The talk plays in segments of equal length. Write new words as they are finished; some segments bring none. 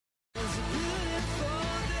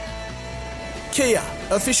Kia,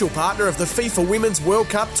 official partner of the FIFA Women's World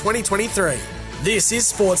Cup 2023. This is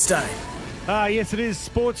Sportsday. Yes, it is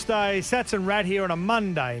Sports Day. Sats and Rat here on a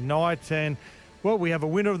Monday night. And, well, we have a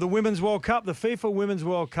winner of the Women's World Cup, the FIFA Women's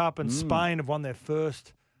World Cup, and Spain have won their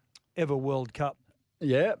first ever World Cup.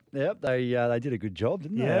 Yeah. They did a good job,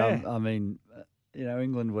 didn't they? Yeah. I mean,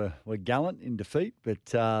 England were gallant in defeat, but,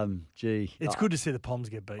 It's good to see the Poms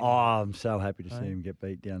get beaten. Oh, I'm so happy to see them get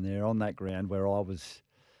beat down there on that ground where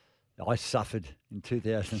I suffered in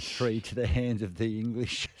 2003 to the hands of the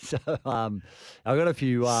English. So I've got a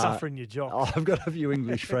few... Suffering your jock. I've got a few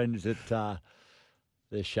English friends that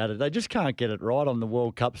they're shattered. They just can't get it right on the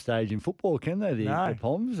World Cup stage in football, can they, the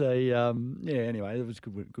Poms? Anyway, it was a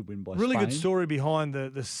good win by Spain. Really good story behind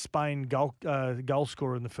the Spain goal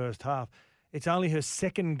scorer in the first half. It's only her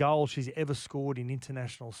second goal she's ever scored in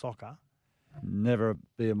international soccer. Never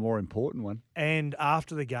be a more important one. And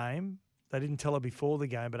after the game... They didn't tell her before the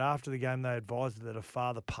game, but after the game, they advised her that her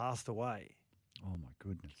father passed away. Oh, my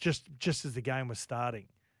goodness. Just as the game was starting.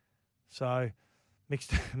 So,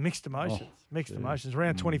 mixed emotions. Emotions.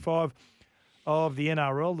 Round 25 of the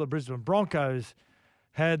NRL, the Brisbane Broncos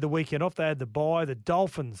had the weekend off. They had the bye. The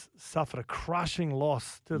Dolphins suffered a crushing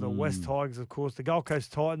loss to the West Tigers, of course. The Gold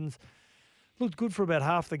Coast Titans looked good for about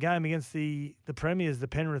half the game against the premiers, the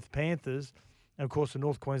Penrith Panthers. And, of course, the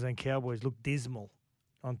North Queensland Cowboys looked dismal.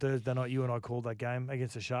 On Thursday night, you and I called that game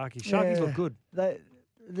against the Sharkies. Sharkies look good.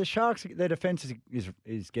 The Sharks, their defence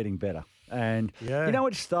is getting better. And,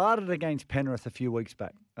 it started against Penrith a few weeks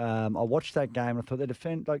back. I watched that game and I thought they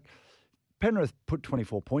defend, Penrith put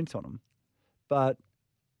 24 points on them. But,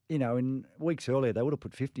 in weeks earlier, they would have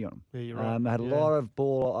put 50 on them. Yeah, you're right. They had a lot of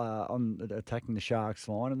ball on attacking the Sharks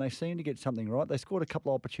line, and they seemed to get something right. They scored a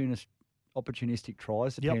couple of opportunistic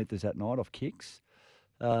tries, the Panthers that night, off kicks.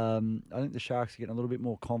 I think the Sharks are getting a little bit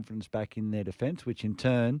more confidence back in their defence, which in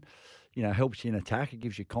turn, helps you in attack. It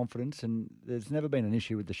gives you confidence, and there's never been an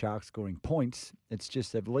issue with the Sharks scoring points. It's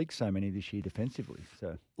just they've leaked so many this year defensively.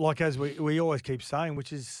 So, as we always keep saying,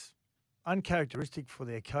 which is uncharacteristic for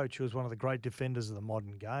their coach, who is one of the great defenders of the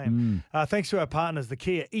modern game. Thanks to our partners, the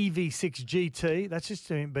Kia EV6 GT. That's just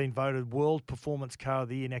been voted World Performance Car of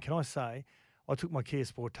the Year. Now, can I say, I took my Kia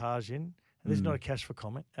Sportage in, and this is not a cash for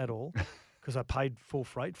comment at all. Because I paid full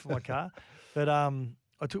freight for my car. But I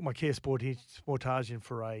took my Kia Sportage in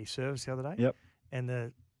for a service the other day. Yep. And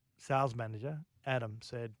the sales manager, Adam,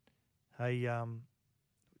 said, hey,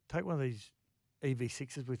 take one of these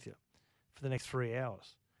EV6s with you for the next 3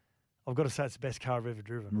 hours. I've got to say it's the best car I've ever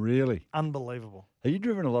driven. Really? Unbelievable. Have you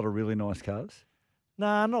driven a lot of really nice cars?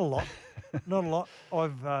 Nah, not a lot. Not a lot.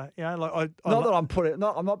 I've, I'm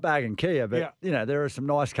not bagging Kia, but, there are some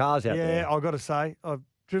nice cars out there. Yeah, I've got to say, I've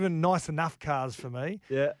driven nice enough cars for me.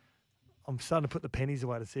 Yeah. I'm starting to put the pennies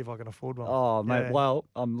away to see if I can afford one. Oh, mate, well,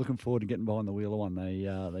 I'm looking forward to getting behind the wheel of one.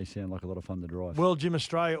 They sound like a lot of fun to drive. World Gym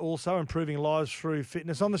Australia also improving lives through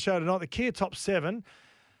fitness. On the show tonight, the Kia Top 7.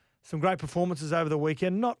 Some great performances over the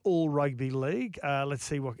weekend. Not all rugby league. Let's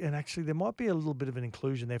see what... And actually, there might be a little bit of an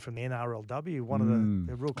inclusion there from the NRLW, one of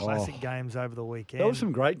the real classic games over the weekend. There were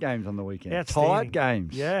some great games on the weekend. Tight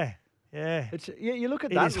games. Yeah. You look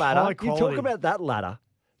at that ladder. You talk about that ladder.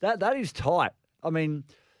 That is tight. I mean,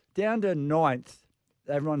 down to 9th,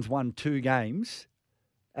 everyone's won 2 games,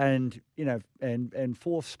 and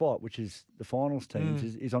fourth spot, which is the finals teams,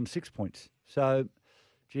 is on 6 points. So,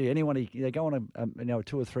 anyone they go on a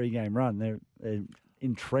 2 or 3 game run, they're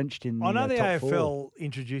entrenched in. I know the top AFL 4.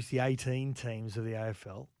 introduced the 18 teams of the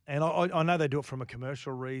AFL, and I know they do it from a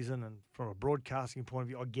commercial reason and from a broadcasting point of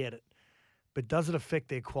view. I get it. But does it affect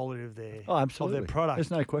their quality of their product?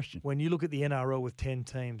 There's no question. When you look at the NRL with 10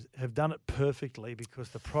 teams, have done it perfectly because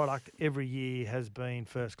the product every year has been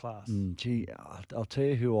first class. I'll tell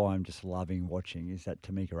you who I'm just loving watching is that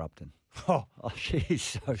Tamika Upton. Oh, she's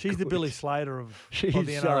so good. She's the Billy Slater of the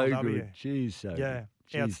NRLW. So good. She's so good.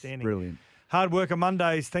 She's outstanding. Brilliant. Hard work on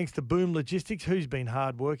Mondays thanks to Boom Logistics, who's been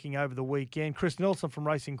hard working over the weekend. Chris Nelson from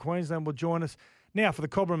Racing Queensland will join us now for the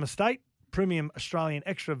Cobram Estate. Premium Australian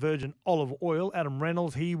extra virgin olive oil. Adam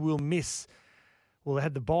Reynolds, he will miss. Well, they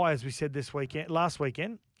had the bye, as we said last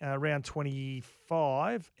weekend, round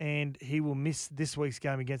 25, and he will miss this week's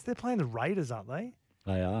game against. They're playing the Raiders, aren't they?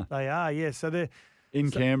 They are. They are, yeah. So they're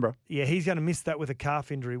in Canberra. Yeah, he's going to miss that with a calf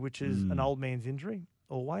injury, which is an old man's injury,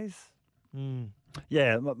 always.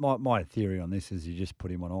 Yeah, my theory on this is you just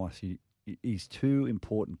put him on ice. He's too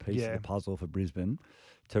important piece of the puzzle for Brisbane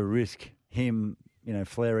to risk him,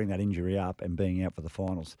 flaring that injury up and being out for the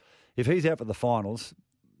finals. If he's out for the finals,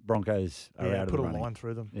 Broncos are out of the running. Put a line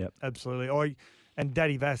through them. Yep. Absolutely. And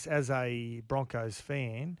Daddy Vass, as a Broncos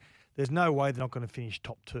fan, there's no way they're not going to finish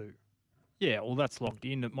top 2. Yeah, well, that's locked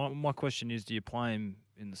in. My question is, do you play him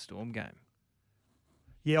in the Storm game?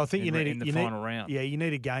 Yeah, I think you need in the final round. Yeah, you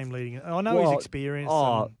need a game leading. I know he's experienced,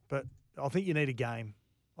 but I think you need a game.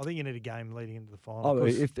 I think you need a game leading into the final. Oh,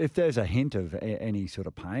 if there's a hint of any sort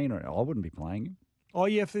of pain, I wouldn't be playing him. Oh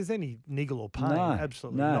yeah, if there's any niggle or pain,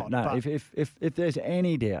 absolutely not. No. But If there's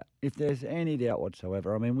any doubt,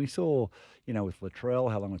 whatsoever, I mean, we saw, with Latrell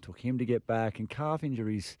how long it took him to get back, and calf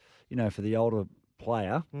injuries, for the older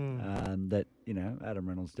player, that Adam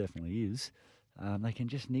Reynolds definitely is. They can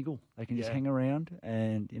just niggle. They can just hang around,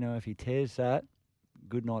 and if he tears that,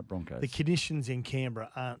 good night Broncos. The conditions in Canberra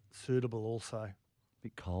aren't suitable. Also,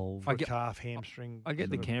 bit cold. For a calf, hamstring. I get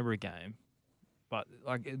the Canberra game. But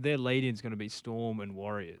their lead-in is going to be Storm and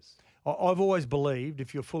Warriors. I've always believed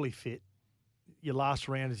if you're fully fit, your last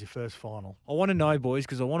round is your first final. I want to know, boys,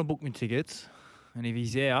 because I want to book my tickets. And if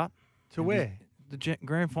he's out... To where? The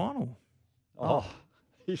grand final. Oh,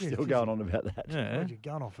 he's still going on about that. Yeah. You're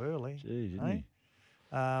going off early. Jeez, isn't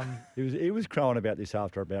he? He was crowing about this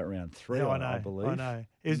after about round 3, I believe. I know.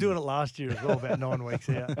 He was doing it last year as well, about 9 weeks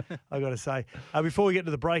out, I got to say. Before we get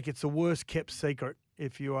to the break, it's the worst-kept secret.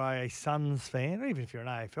 If you are a Suns fan, or even if you're an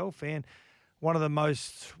AFL fan, one of the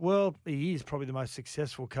most, he is probably the most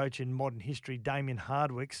successful coach in modern history, Damien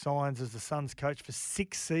Hardwick, signs as the Suns coach for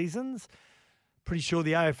 6 seasons. Pretty sure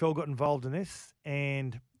the AFL got involved in this,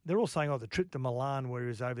 and they're all saying, the trip to Milan where he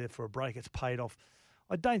was over there for a break, it's paid off.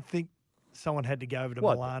 I don't think someone had to go over to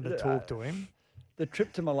Milan to talk to him. The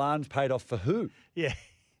trip to Milan's paid off for who? Yeah.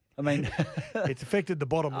 I mean... it's affected the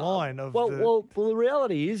bottom line of Well, the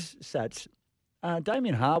reality is, Sats,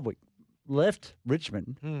 Damien Hardwick left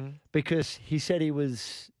Richmond because he said he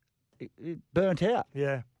was burnt out.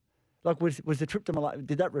 Yeah. Like, was the trip to Milan,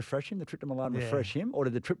 did that refresh him? The trip to Milan refresh him? Or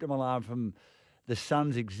did the trip to Milan from the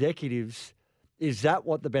Suns executives, is that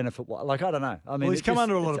what the benefit was? Like, I don't know. I mean, he's come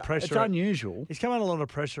under a lot of pressure. It's unusual. He's come under a lot of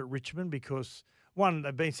pressure at Richmond because, 1,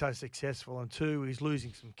 they've been so successful, and 2, he's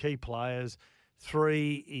losing some key players.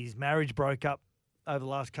 3, his marriage broke up over the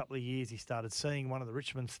last couple of years. He started seeing one of the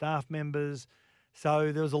Richmond staff members.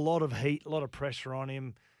 So there was a lot of heat, a lot of pressure on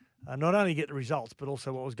him, not only get the results, but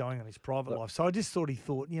also what was going on in his private life. So I just thought he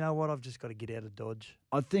thought, you know what, I've just got to get out of Dodge.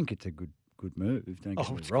 I think it's a good move. Don't get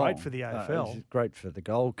me it's wrong. Great for the AFL. It's great for the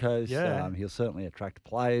Gold Coast. Yeah. He'll certainly attract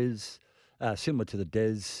players, similar to the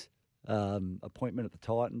Des appointment at the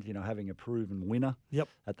Titans, having a proven winner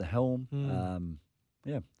at the helm.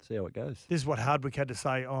 See how it goes. This is what Hardwick had to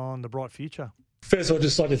say on the bright future. First of all, I'd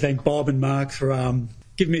just like to thank Bob and Mark for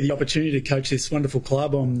giving me the opportunity to coach this wonderful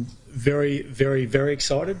club. I'm very, very, very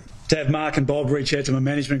excited. To have Mark and Bob reach out to my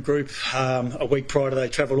management group a week prior to they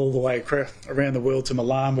travelled all the way around the world to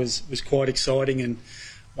Milan was quite exciting. And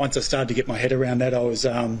once I started to get my head around that, I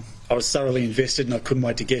was thoroughly invested and I couldn't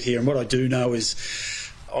wait to get here. And what I do know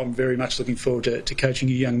is I'm very much looking forward to coaching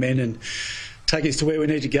you young men and take us to where we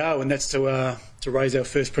need to go, and that's to raise our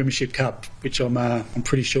first premiership cup, which I'm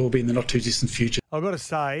pretty sure will be in the not too distant future. I've got to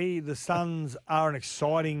say, the Suns are an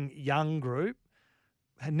exciting young group.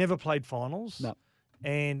 Had never played finals,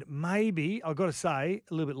 and maybe I've got to say,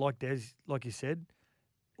 a little bit like Des, like you said,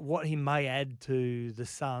 what he may add to the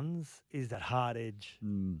Suns is that hard edge.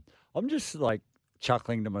 I'm just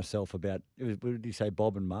chuckling to myself about, what did you say,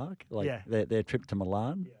 Bob and Mark? Their trip to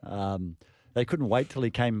Milan. Yeah. They couldn't wait till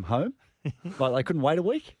he came home. They couldn't wait a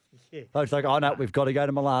week. Yeah. It's like, no, we've got to go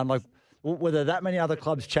to Milan. Were there that many other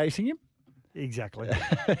clubs chasing him? Exactly.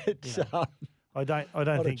 I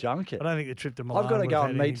don't think junket. I don't think the trip to Milan. I've got to go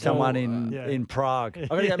and meet someone in Prague. I've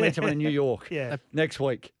got to go meet someone in New York next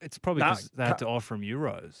week. It's probably because they had to offer him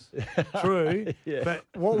euros. True. But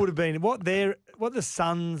what would have been what the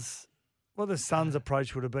Suns'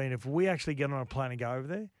 approach would have been if we actually get on a plane and go over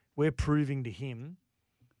there? We're proving to him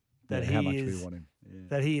that how much we want him. Yeah.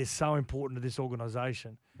 That he is so important to this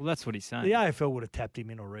organisation. Well, that's what he's saying. The AFL would have tapped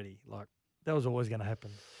him in already. That was always going to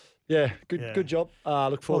happen. Yeah, good job.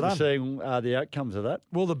 Look forward to seeing the outcomes of that.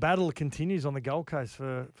 Well, the battle continues on the Gold Coast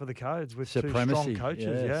for the Codes with Supremacy. 2 strong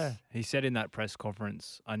coaches. Yes. Yeah, he said in that press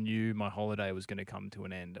conference, "I knew my holiday was going to come to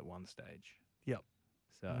an end at one stage." Yep.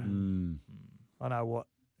 So I know what.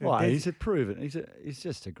 Well, he's a proven. He's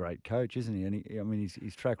just a great coach, isn't he? And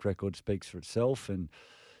his track record speaks for itself. And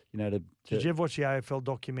did you ever watch the AFL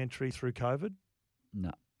documentary through COVID?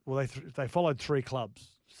 No. Well, they followed 3 clubs: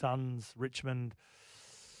 Suns, Richmond,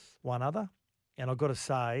 one other. And I've got to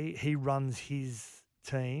say, he runs his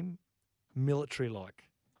team military-like.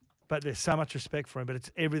 But there's so much respect for him, but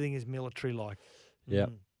everything is military-like. Yeah.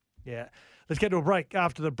 Yeah. Let's get to a break.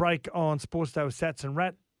 After the break on Sportsday with Sats and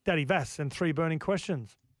Rat, Daddy Vass and 3 burning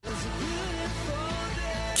questions.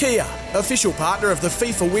 Kia, official partner of the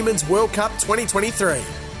FIFA Women's World Cup 2023.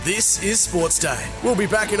 This is Sports Day. We'll be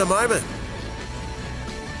back in a moment.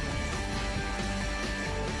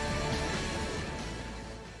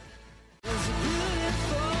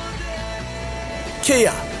 Kia,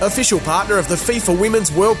 official partner of the FIFA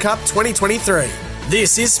Women's World Cup 2023.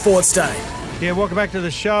 This is Sports Day. Yeah, welcome back to the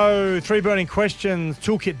show. 3 burning questions.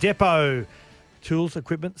 Toolkit Depot. Tools,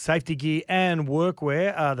 equipment, safety gear and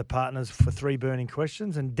workwear are the partners for 3 burning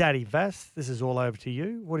questions. And Daddy Vass, this is all over to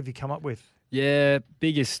you. What have you come up with? Yeah,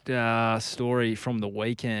 biggest story from the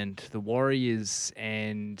weekend, the Warriors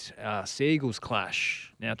and Seagulls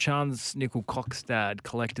clash. Now, Chance Nickel-Cockstad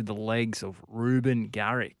collected the legs of Ruben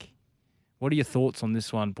Garrick. What are your thoughts on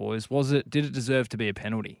this one, boys? Did it deserve to be a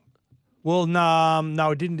penalty? Well,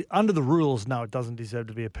 no, it didn't. Under the rules, no, it doesn't deserve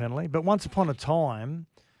to be a penalty. But once upon a time,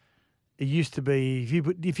 it used to be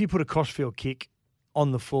if you put a crossfield kick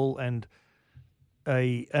on the full and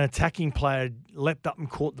an attacking player leapt up and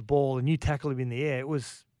caught the ball and you tackled him in the air, it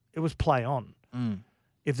was play on.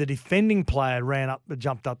 If the defending player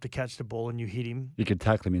jumped up to catch the ball and you hit him, You could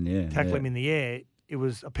tackle him in the air. him in the air, it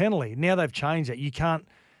was a penalty. Now they've changed that. You can't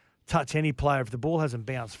touch any player if the ball hasn't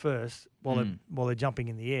bounced first while they're jumping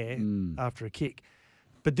in the air after a kick.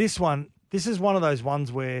 But this is one of those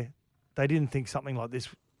ones where they didn't think something like this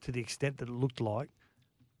to the extent that it looked like.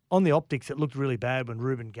 On the optics, it looked really bad when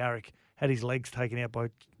Ruben Garrick had his legs taken out by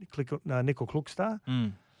Nickel-Klukstar.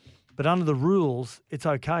 But under the rules, it's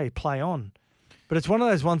okay, play on. But it's one of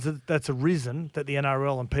those ones that's arisen that the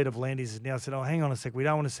NRL and Peter V'landys has now said, oh, hang on a sec, we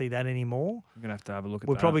don't want to see that anymore. We're going to have a look at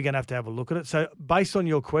We're that. probably going to have a look at it. So based on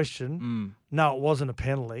your question, no, it wasn't a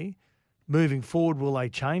penalty. Moving forward, will they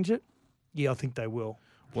change it? Yeah, I think they will.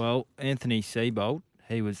 Well, Anthony Seibold,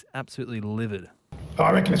 he was absolutely livid.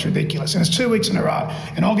 I reckon it's ridiculous. And it's 2 weeks in a row.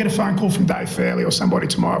 And I'll get a phone call from Dave Fairley or somebody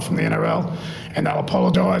tomorrow from the NRL and they'll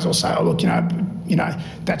apologise or say, oh, look,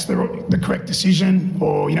 that's the correct decision,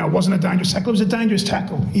 or, it wasn't a dangerous tackle. It was a dangerous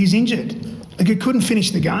tackle. He's injured. Like, he couldn't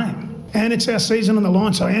finish the game. And it's our season on the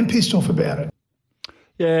line, so I am pissed off about it.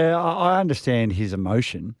 Yeah, I understand his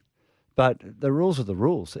emotion, but the rules are the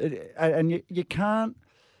rules. And you can't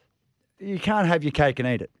have your cake and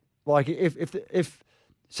eat it. Like, if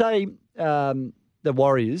say, the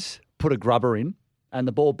Warriors put a grubber in and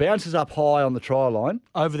the ball bounces up high on the try line.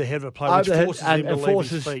 Over the head of a player, which forces him to leave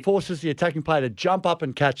his feet. Forces the attacking player to jump up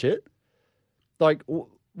and catch it. Like,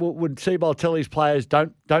 would Seibold tell his players,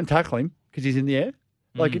 don't tackle him because he's in the air?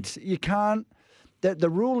 Like, you can't. The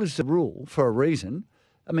rule is the rule for a reason.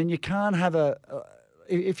 I mean, you can't have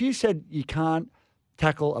if you said you can't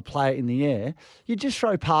tackle a player in the air, you just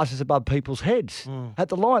throw passes above people's heads at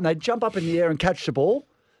the line. They jump up in the air and catch the ball.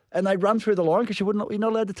 And they run through the line because you're not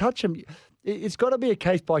allowed to touch them. It's got to be a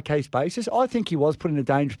case-by-case basis. I think he was put in a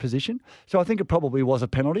dangerous position, so I think it probably was a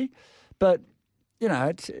penalty. But,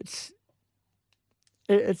 it's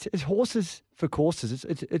horses for courses.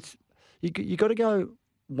 You got to go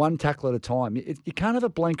one tackle at a time. You can't have a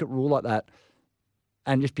blanket rule like that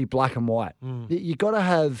and just be black and white. You got to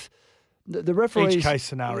have the referees. Each case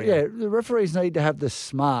scenario. Yeah, the referees need to have the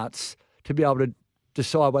smarts to be able to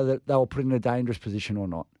decide whether they were put in a dangerous position or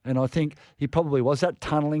not. And I think he probably was. That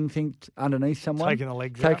tunnelling thing underneath someone.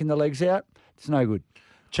 Taking the legs out. It's no good.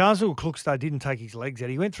 Charles Nickel-Klukstar didn't take his legs out.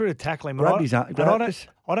 He went through to tackle him. I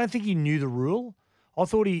don't think he knew the rule. I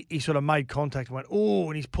thought he sort of made contact and went, oh,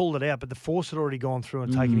 and he's pulled it out, but the force had already gone through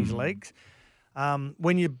and taken his legs.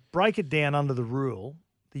 When you break it down under the rule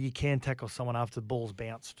that you can tackle someone after the ball's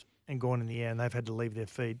bounced and gone in the air and they've had to leave their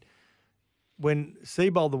feet, when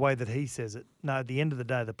Seibold, the way that he says it, no, at the end of the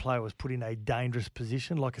day, the player was put in a dangerous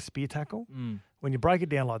position, like a spear tackle. When you break it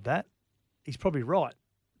down like that, he's probably right.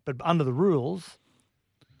 But under the rules,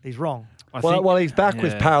 he's wrong. Well, his back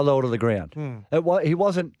was parallel to the ground. He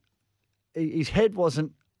wasn't. His head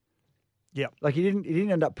wasn't. Yeah. Like he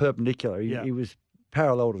didn't end up perpendicular. He was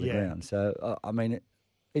parallel to the ground. So I mean,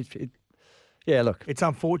 yeah, look. It's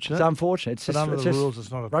unfortunate. It's unfortunate. It's but just, under it's the just rules,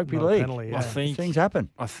 it's not a rugby not a league. penalty. Yeah. Things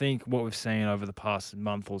happen. I think what we've seen over the past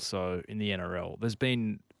month or so in the NRL, there's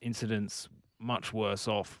been incidents much worse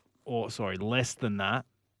off, less than that,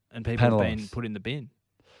 and people have been put in the bin.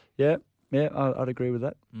 Yeah, I'd agree with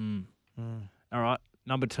that. All right,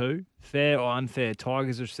 number 2, fair or unfair,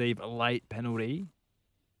 Tigers receive a late penalty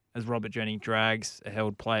as Robert Jennings drags a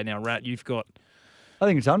held player. Now, Rat, you've got... I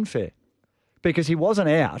think it's unfair because he wasn't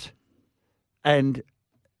out and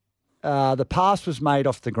the pass was made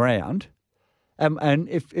off the ground. And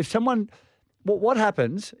if someone... What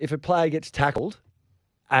happens if a player gets tackled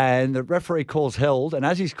and the referee calls held, and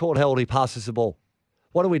as he's called held, he passes the ball?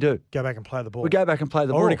 What do? Go back and play the ball. We go back and play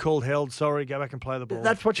the ball. Already called held, sorry, go back and play the ball.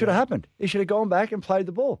 That's what should have happened. He should have gone back and played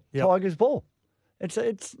the ball. Yep. Tigers' ball.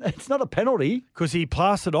 It's not a penalty. Because he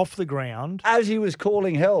plastered off the ground. As he was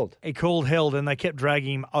calling held. He called held, and they kept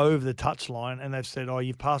dragging him over the touchline, and they've said,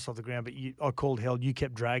 you've passed off the ground, but I called held, you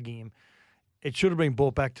kept dragging him. It should have been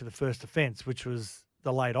brought back to the first offence, which was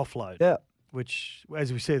the late offload. Yeah. Which,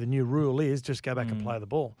 as we see, the new rule is just go back and play the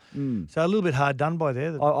ball. So a little bit hard done by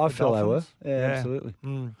there. I feel they were. Dolphins. Yeah, absolutely.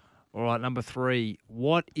 All right, number 3.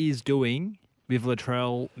 What is doing with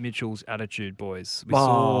Latrell Mitchell's attitude, boys? We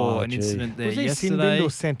saw an incident there Was he yesterday. sin-binned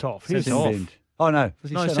or sent off? Sent He was off. Sent. Oh, no.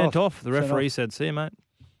 Was he Sent off. The Sent referee off. said, see you, mate.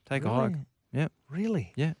 Take a hike. Yep.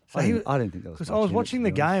 Really? Yeah. So I didn't think that was because much I was in it, watching to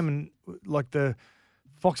the be honest. game and like the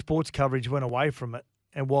Fox Sports coverage went away from it,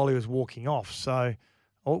 and while he was walking off, so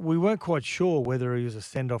we weren't quite sure whether he was a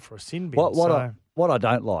send off or a sin bin. What I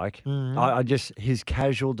don't like, I just his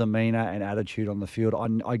casual demeanour and attitude on the field.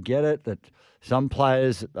 I get it that some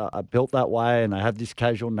players are built that way and they have this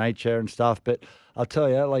casual nature and stuff, but I'll tell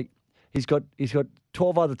you, like he's got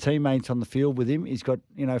 12 other teammates on the field with him. He's got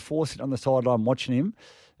 4 sitting on the sideline watching him,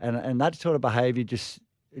 and that sort of behaviour just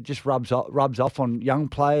rubs off on young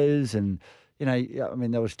players. And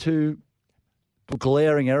there was 2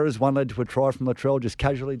 glaring errors. One led to a try from Latrell, just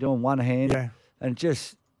casually doing one hand, and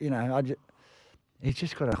just he's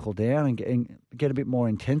just got to cool down and get a bit more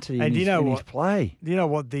intensity in his play. Do you know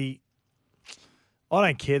what I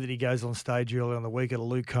don't care that he goes on stage early on the week at a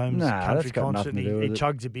Luke Combs country that's got concert and nothing to do he with it.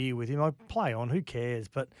 chugs a beer with him. Like, play on, who cares?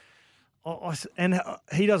 But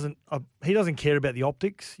he doesn't care about the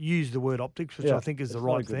optics. Use the word optics, which I think is the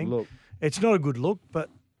right thing. Look. It's not a good look, but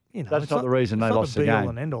that's not the reason they lost the be all game.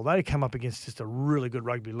 and end all. They come up against just a really good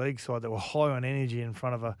rugby league side that were high on energy in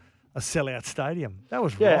front of a sellout stadium. That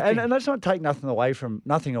was rocking. and let's not take nothing away from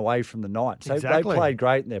the Knights. They played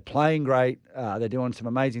great and they're playing great. They're doing some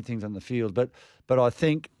amazing things on the field, but I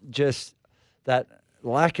think just that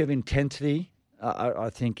lack of intensity, I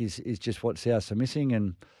think is just what Souths are missing.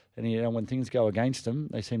 And when things go against them,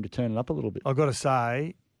 they seem to turn it up a little bit. I've got to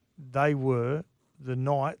say, the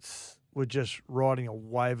Knights were just riding a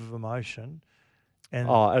wave of emotion. And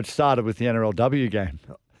it started with the NRLW game.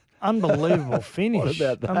 Unbelievable finish. What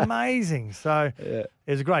about that? Amazing. So it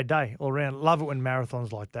was a great day all around. Love it when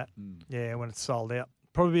marathons like that. Yeah, when it's sold out.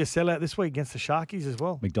 Probably be a sellout this week against the Sharkies as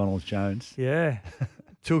well. McDonald's Jones. Yeah.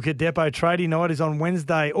 Toolkit Depot Tradie Night is on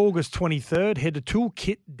Wednesday, August 23rd. Head to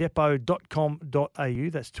toolkitdepot.com.au.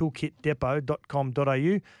 That's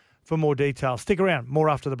toolkitdepot.com.au for more details. Stick around. More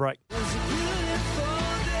after the break.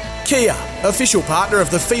 Kia, official partner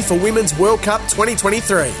of the FIFA Women's World Cup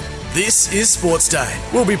 2023. This is Sports Day.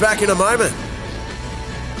 We'll be back in a moment.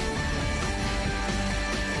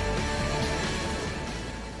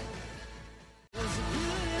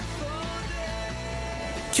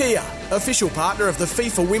 Kia, official partner of the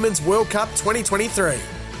FIFA Women's World Cup 2023.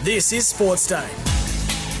 This is Sports Day.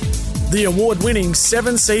 The award-winning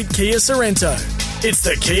 7-seat Kia Sorrento. It's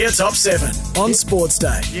the Kia Top 7 on Sports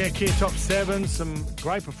Day. Yeah, Kia Top 7. Some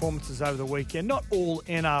great performances over the weekend. Not all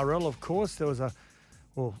NRL, of course. There was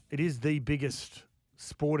it is the biggest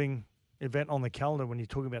sporting event on the calendar when you're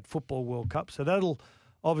talking about Football World Cup. So that'll,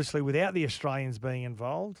 obviously, without the Australians being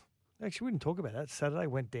involved. Actually, we didn't talk about that. Saturday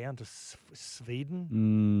went down to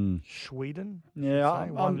Sweden. Sweden. Yeah,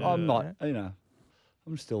 I'm not,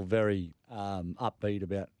 I'm still very upbeat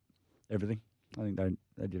about everything. I think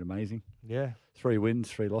they did amazing. Yeah. 3 wins,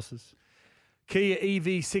 3 losses. Kia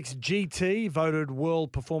EV6 GT, voted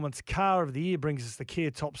World Performance Car of the Year, brings us the Kia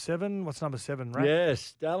Top 7. What's number 7, Rat?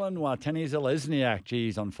 Yes, Dallin Watene-Zelezniak.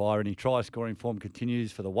 He's on fire and his try-scoring form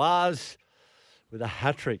continues for the Waz with a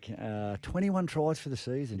hat-trick. 21 tries for the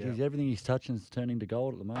season. Yeah. Geez, everything he's touching is turning to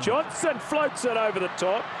gold at the moment. Johnson floats it over the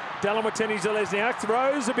top. Dallin Watene-Zelezniak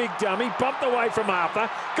throws a big dummy, bumped away from Arthur,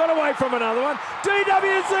 got away from another one.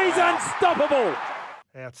 DWZ's unstoppable.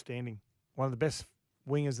 Outstanding. One of the best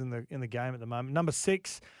wingers in the game at the moment. Number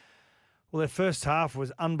 6, well, their first half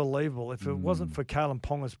was unbelievable. If it wasn't for Kalen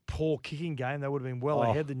Ponga's poor kicking game, they would have been well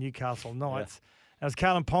ahead the Newcastle Knights. Yeah. As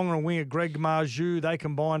Kalen Ponga and winger Greg Marju, they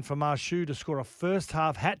combined for Marju to score a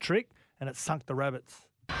first-half hat-trick, and it sunk the Rabbits.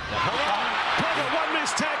 Ponga, one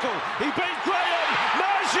missed tackle. He beat Graham.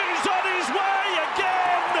 Marju's on his way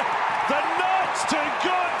again. The Knights to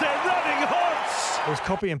good. They're running hot. It was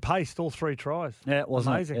copy and paste, all 3 tries. Yeah, it was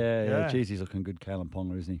amazing. Yeah. Geez, he's looking good, Kalen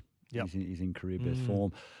Ponga, isn't he? Yep. He's in career best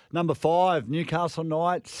form. Number 5, Newcastle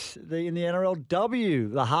Knights in the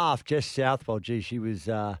NRLW. The half, Jess Southwell. Gee, she was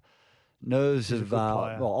nerves of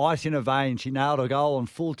ice in her veins. She nailed a goal on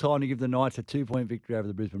full time to give the Knights a 2-point victory over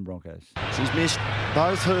the Brisbane Broncos. She's missed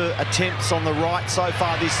both her attempts on the right so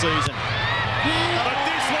far this season. But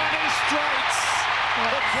this one is straight.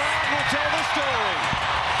 The crowd will tell the story.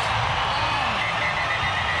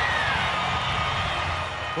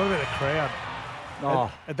 What about the crowd?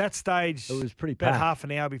 Oh, At that stage, it was pretty about packed. half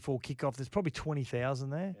an hour before kickoff, there's probably 20,000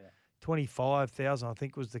 there. 25,000, I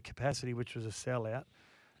think, was the capacity, which was a sellout.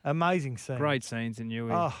 Amazing scene. Great scenes in Newey.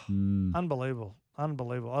 Oh, unbelievable.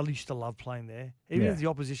 Unbelievable. I used to love playing there. Even as the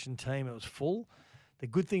opposition team, it was full. The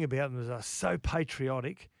good thing about them is they're so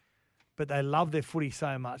patriotic, but they love their footy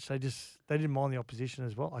so much. They didn't mind the opposition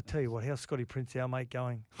as well. I tell you what, how's Scotty Prince, our mate,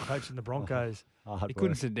 going coaching the Broncos? He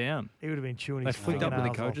couldn't sit down. He would have been chewing They his flicked up with the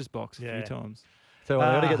fingernails off. coach's box a few times. So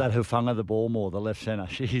I got to get that Hufanga the ball more, the left centre.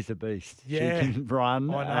 She's a beast. Yeah. She can run,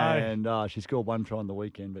 I know. and she scored one try on the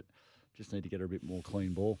weekend, but just need to get her a bit more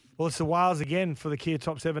clean ball. Well, it's the Wales again for the Kia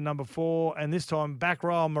Top 7 number 4, and this time back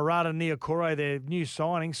row Murata Niokore, their new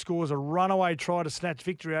signing, scores a runaway try to snatch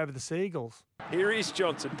victory over the Seagulls. Here is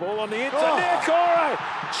Johnson. Ball on the inside. Niokore!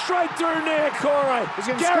 Straight through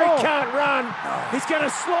Niokore. Gary can't run. He's going to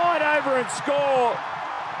slide over and score.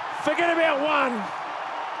 Forget about one.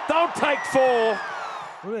 Don't take 4.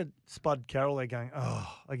 What about Spud Carroll there going,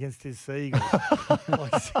 against his Seagulls?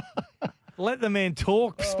 Let the man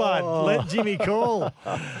talk, Spud. Let Jimmy call.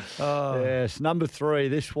 Yes, number 3.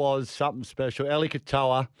 This was something special. Eli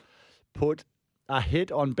Katoa put a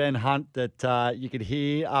hit on Ben Hunt that you could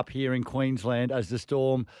hear up here in Queensland as the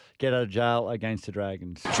Storm get out of jail against the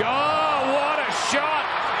Dragons. Oh, what a shot.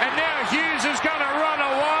 And now Hughes is going to run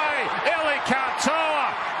away. Eli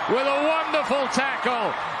Katoa with a wonderful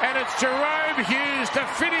tackle. And it's Jerome Hughes to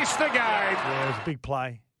finish the game. Yeah, it was a big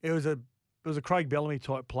play. It was a Craig Bellamy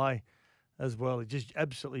type play as well. It just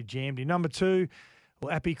absolutely jammed him. Number 2,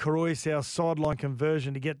 Appy Korois, our sideline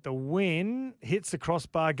conversion to get the win. Hits the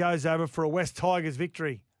crossbar, goes over for a West Tigers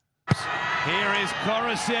victory. Here is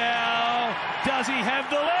Coruscant. Does he have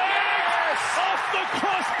the legs? Off the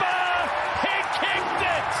crossbar. He kicked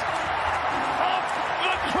it. Off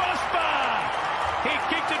the crossbar. He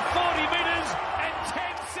kicked it 40 metres and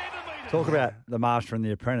 10 centimetres. Talk about the master and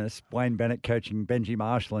the apprentice. Wayne Bennett coaching Benji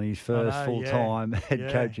Marshall in his first full-time head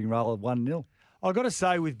coaching role at 1-0. I've got to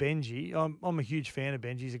say with Benji, I'm a huge fan of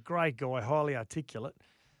Benji. He's a great guy, highly articulate.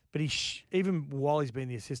 But even while he's been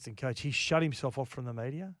the assistant coach, he's shut himself off from the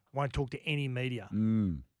media. Won't talk to any media.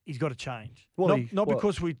 He's got to change. Well, not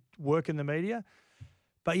because we work in the media,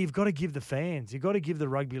 but you've got to give the fans, you've got to give the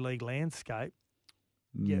rugby league landscape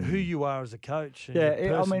who you are as a coach and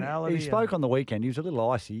your personality. He spoke on the weekend. He was a little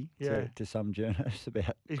icy Yeah. to some journalists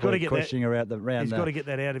about He's got to get questioning around He's got to get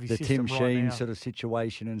that out of his the system Tim right Sheen now. sort of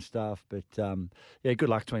situation and stuff. But good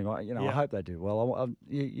luck to him. I hope they do well.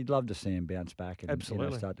 You'd love to see him bounce back and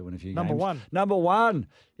Absolutely. start to win a few Number games. 1. Number 1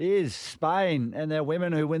 is Spain and their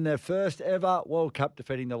women who win their first ever World Cup,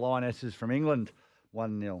 defeating the Lionesses from England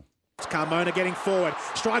 1-0. Carmona getting forward,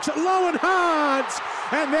 strikes it low and hard,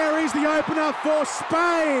 and there is the opener for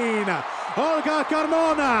Spain, Olga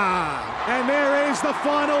Carmona, and there is the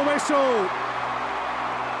final whistle.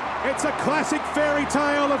 It's a classic fairy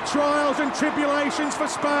tale of trials and tribulations for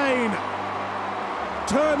Spain.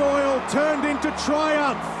 Turmoil turned into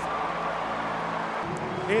triumph.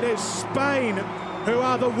 It is Spain who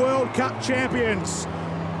are the World Cup champions,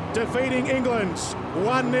 defeating England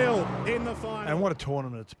 1-0 in the final. And what a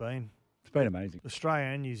tournament it's been. It's been amazing. Australia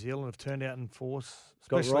and New Zealand have turned out in force.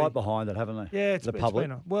 Got right behind it, haven't they? Yeah, the public.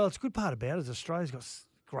 It's a good part about it is Australia's got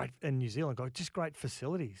great, and New Zealand got just great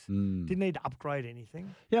facilities. Didn't need to upgrade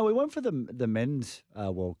anything. Yeah, we went for the men's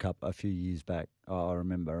World Cup a few years back, I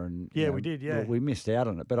remember. And we did, yeah. We missed out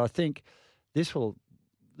on it. But I think this will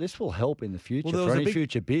help in the future Well, for any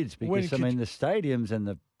future bids because, the stadiums and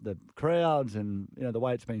the crowds and, the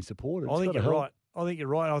way it's been supported. I think you're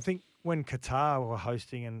right. I think when Qatar were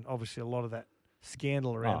hosting, and obviously a lot of that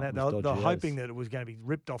scandal around that, they're hoping that it was going to be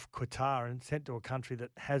ripped off Qatar and sent to a country that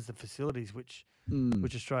has the facilities, which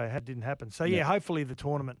Australia had. Didn't happen. So, hopefully the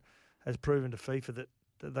tournament has proven to FIFA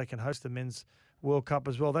that they can host the men's World Cup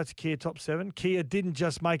as well. That's Kia Top 7. Kia didn't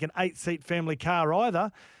just make an 8-seat family car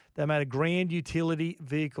either. They made a grand utility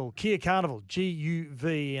vehicle. Kia Carnival,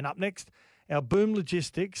 GUV. And up next, our Boom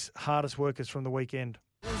Logistics hardest workers from the weekend.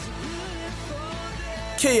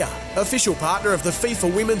 Kia, official partner of the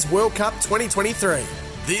FIFA Women's World Cup 2023.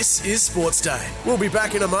 This is Sportsday. We'll be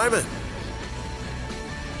back in a moment.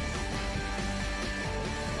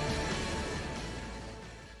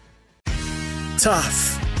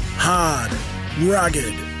 Tough, hard,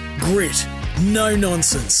 rugged, grit, no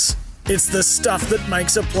nonsense. It's the stuff that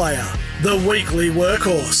makes a player. The weekly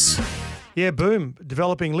workhorse. Yeah, Boom,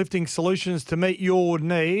 developing lifting solutions to meet your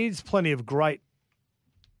needs. Plenty of great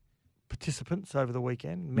participants over the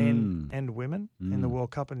weekend, men and women, in the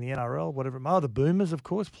World Cup and the NRL, whatever it may be. The Boomers, of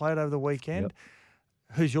course, played over the weekend. Yep.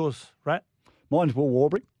 Who's yours, Rat? Mine's Will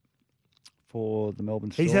Warbrick for the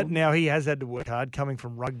Melbourne Storm. He has had to work hard coming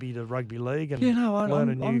from rugby to rugby league and learn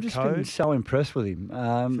a new I'm just been so impressed with him.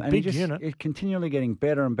 It's a big unit. He's continually getting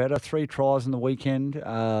better and better. 3 tries in the weekend.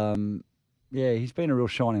 He's been a real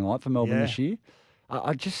shining light for Melbourne this year.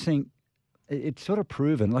 I just think it's sort of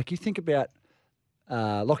proven. Like you think about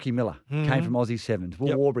Lockie Miller came from Aussie Sevens.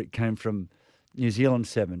 Will Warbrick came from New Zealand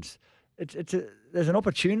Sevens. There's an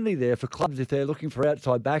opportunity there for clubs if they're looking for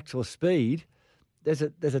outside backs or speed. There's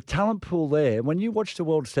a talent pool there. When you watch the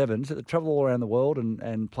World Sevens that travel all around the world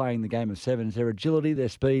and playing the game of sevens, their agility, their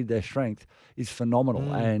speed, their strength is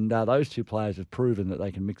phenomenal. And those 2 players have proven that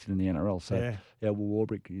they can mix it in the NRL. So, Will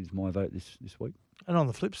Warbrick is my vote this week. And on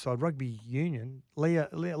the flip side, rugby union,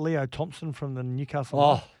 Leo Thompson from the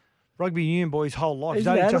Newcastle. Rugby union boy his whole life. He's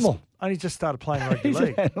an animal. Only just started playing rugby He's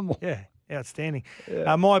league. an animal. Yeah, outstanding.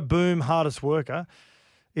 Yeah. My boom hardest worker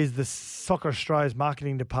is the Soccer Australia's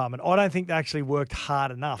marketing department. I don't think they actually worked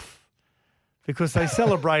hard enough because they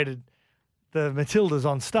celebrated the Matildas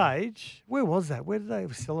on stage. Where was that? Where did they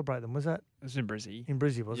celebrate them? Was that? It was in Brizzy. In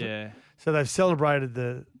Brizzy, was it? Yeah. So they've celebrated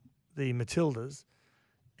the Matildas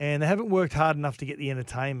and they haven't worked hard enough to get the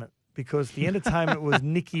entertainment because the entertainment was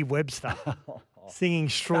Nikki Webster singing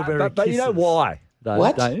Strawberry Kisses. But you know why, though,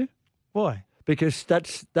 What? don't you? Why? Because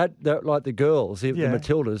they're like the girls, the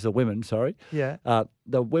Matildas, the women, sorry. Yeah.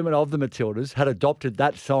 The women of the Matildas had adopted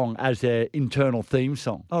that song as their internal theme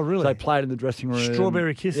song. Oh, really? So they played in the dressing room.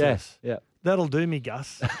 Strawberry Kisses. Yeah. That'll do me,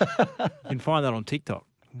 Gus. You can find that on TikTok.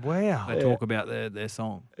 Wow. They talk about their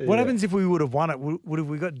song. What happens if we would have won it? Would have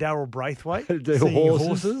we got Daryl Braithwaite Do singing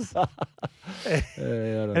horses?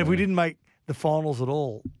 And if we didn't make the finals at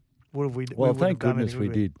all, would have we? Well, we thank done goodness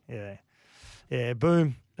anything, we would Yeah. Yeah.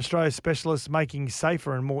 Boom. Australia's specialists making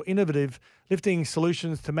safer and more innovative lifting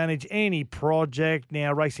solutions to manage any project.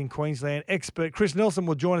 Now, Racing Queensland expert Chris Nelson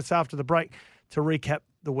will join us after the break to recap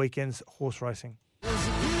the weekend's horse racing.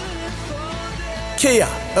 Kia,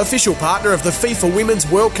 official partner of the FIFA Women's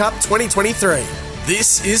World Cup 2023.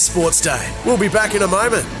 This is Sports Day. We'll be back in a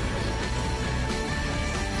moment.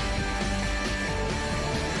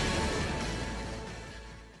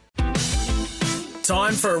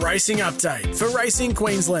 Time for a racing update for Racing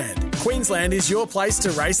Queensland. Queensland is your place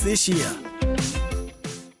to race this year.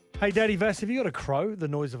 Hey, Daddy Vass, have you got a crow? The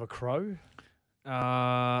noise of a crow?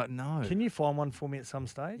 No. Can you find one for me at some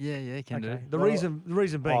stage? Yeah, can do. The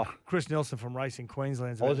reason being, Chris Nelson from Racing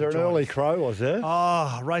Queensland's Was there an early crow, was there?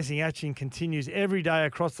 Oh, racing action continues every day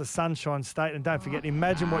across the Sunshine State. And don't forget,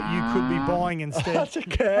 imagine what you could be buying instead. That's a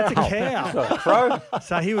cow. That's a cow. It's not a crow.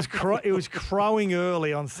 So he was crowing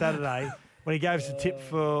early on Saturday when he gave us a tip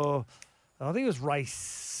for, I think it was race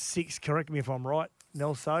 6. Correct me if I'm right,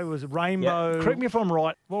 Nelson. It was Rainbow. Yep. Correct me if I'm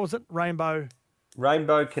right. What was it? Rainbow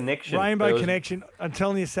Connection. Connection. I'm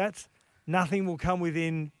telling you, Sats, nothing will come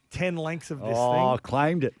within 10 lengths of this Oh, thing.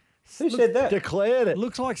 claimed it. Who said that? Declared it.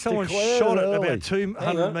 Looks like someone Declared shot it early. about 200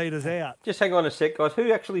 Hang on. metres out. Just hang on a sec, guys.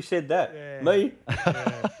 Who actually said that? Yeah. Me?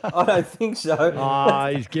 I don't think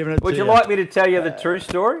so. He's giving it Would to you like me to tell you the true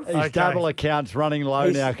story? His Okay. double account's running low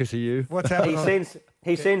He's- now because of you. What's happening?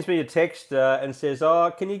 He sends me a text and says,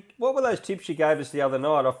 "Oh, what were those tips you gave us the other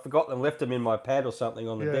night? I forgot them, left them in my pad or something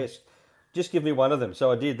on the Yeah. desk. Just give me one of them." So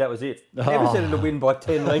I did. That was it. Never said it to win by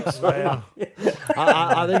 10 lengths. Wow.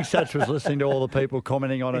 I think Satch was listening to all the people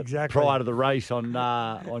commenting on it Exactly. prior to the race on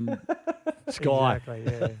Sky. Exactly,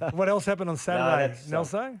 yeah. What else happened on Saturday, that's,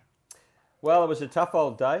 Nelson? Well, it was a tough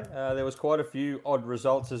old day. There was quite a few odd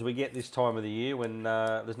results as we get this time of the year when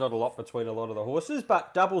there's not a lot between a lot of the horses.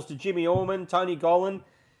 But doubles to Jimmy Orman, Tony Gollan,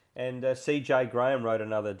 and CJ Graham rode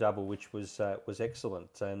another double, which was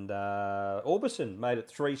excellent. And Orbison made it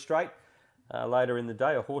 3 straight later in the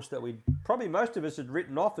day. A horse that probably most of us had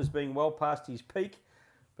written off as being well past his peak.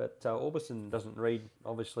 But Orbison doesn't read,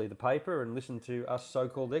 obviously, the paper and listen to us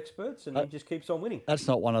so-called experts, and he just keeps on winning. That's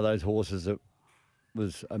not one of those horses that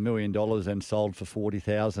was $1 million and sold for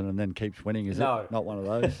 40,000 and then keeps winning, is No. it? Not one of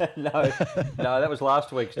those. No, that was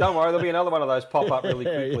last week's. Don't worry, there'll be another one of those pop up really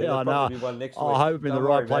quickly. Yeah, There'll I know. probably be one next week. I hope in Don't the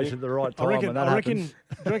worry, right place Matty. at the right I time reckon, when that I reckon, happens.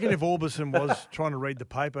 do you reckon if Orbison was trying to read the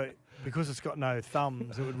paper, because it's got no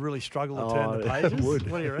thumbs, it would really struggle to turn the it pages? would.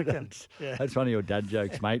 What do you reckon? Yeah. That's one of your dad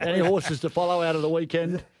jokes, mate. Any horses to follow out of the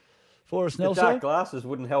weekend for us, The Nelson? dark glasses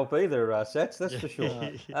wouldn't help either, Sats, that's for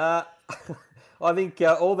sure. I think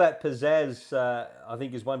all that pizzazz, I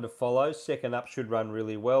think, is one to follow. Second up should run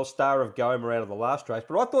really well. Star of Goma out of the last race.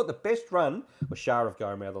 But I thought the best run was Shah of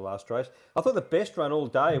Goma out of the last race. I thought the best run all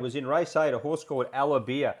day was in race 8, a horse called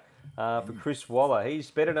Alabia for Chris Waller. He's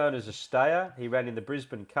better known as a stayer. He ran in the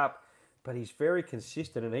Brisbane Cup but he's very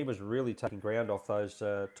consistent, and he was really taking ground off those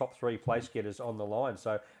top 3 place getters on the line.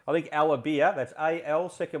 So I think Alabir, that's A-L,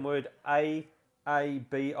 second word A-A-B-I-R,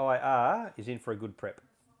 is in for a good prep.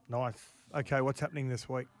 Nice. Okay, what's happening this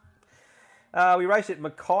week? We race at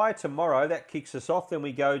Mackay tomorrow. That kicks us off. Then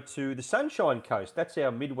we go to the Sunshine Coast. That's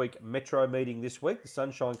our midweek metro meeting this week. The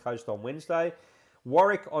Sunshine Coast on Wednesday.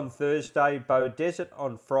 Warwick on Thursday. Bow Desert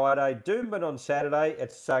on Friday. Doomben on Saturday.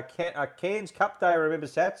 It's Cairns Cup Day, remember,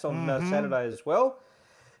 Sats, on Saturday as well.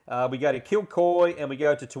 We go to Kilcoy and we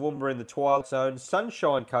go to Toowoomba in the Twilight Zone.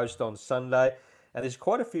 Sunshine Coast on Sunday. And there's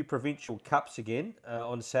quite a few provincial cups again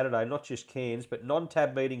on Saturday, not just Cairns, but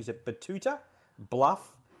non-tab meetings at Batuta,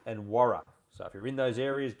 Bluff and Warra. So if you're in those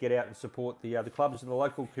areas, get out and support the clubs in the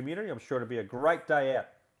local community. I'm sure it'll be a great day out.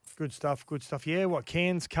 Good stuff, good stuff. Yeah,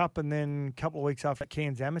 Cairns Cup and then a couple of weeks after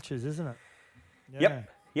Cairns Amateurs, isn't it? Yeah.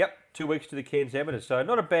 Yep. 2 weeks to the Cairns Amateurs. So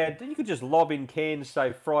not a bad... You could just lob in Cairns,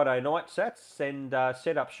 say, Friday night, Sats, and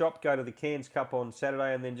set up shop, go to the Cairns Cup on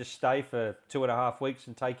Saturday, and then just stay for 2.5 weeks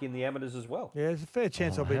and take in the Amateurs as well. Yeah, there's a fair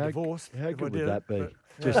chance I'll be divorced. How good would that be?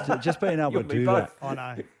 But, just being able to do that. I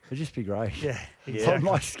know. It'd just be great. Yeah, exactly.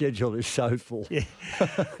 My schedule is so full. Yeah.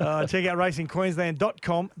 Check out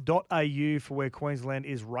racingqueensland.com.au for where Queensland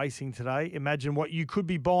is racing today. Imagine what you could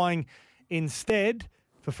be buying instead.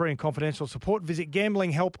 For free and confidential support, visit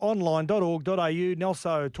gamblinghelponline.org.au.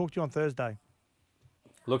 Nelson, talk to you on Thursday.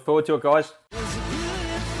 Look forward to it, guys.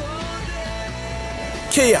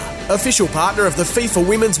 Kia, official partner of the FIFA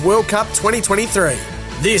Women's World Cup 2023.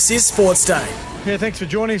 This is Sportsday. Yeah, thanks for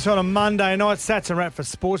joining us on a Monday night. Sats and Rat for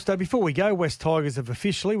Sportsday. Before we go, West Tigers have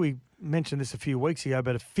officially, we mentioned this a few weeks ago,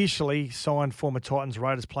 but officially signed former Titans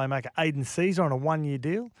Raiders playmaker Aiden Caesar on a 1-year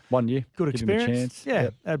deal. 1 year. Good Give him a experience. chance. Yeah,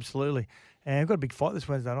 Yep. absolutely. And we've got a big fight this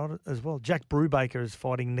Wednesday night as well. Jack Brubaker is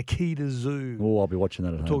fighting Nikita Zoo. Oh, I'll be watching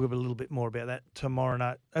that at home. Talk a little bit more about that tomorrow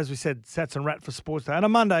night. As we said, Sats and Rat for Sports Day. On a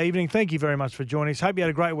Monday evening, thank you very much for joining us. Hope you had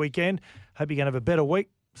a great weekend. Hope you're going to have a better week.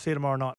 See you tomorrow night.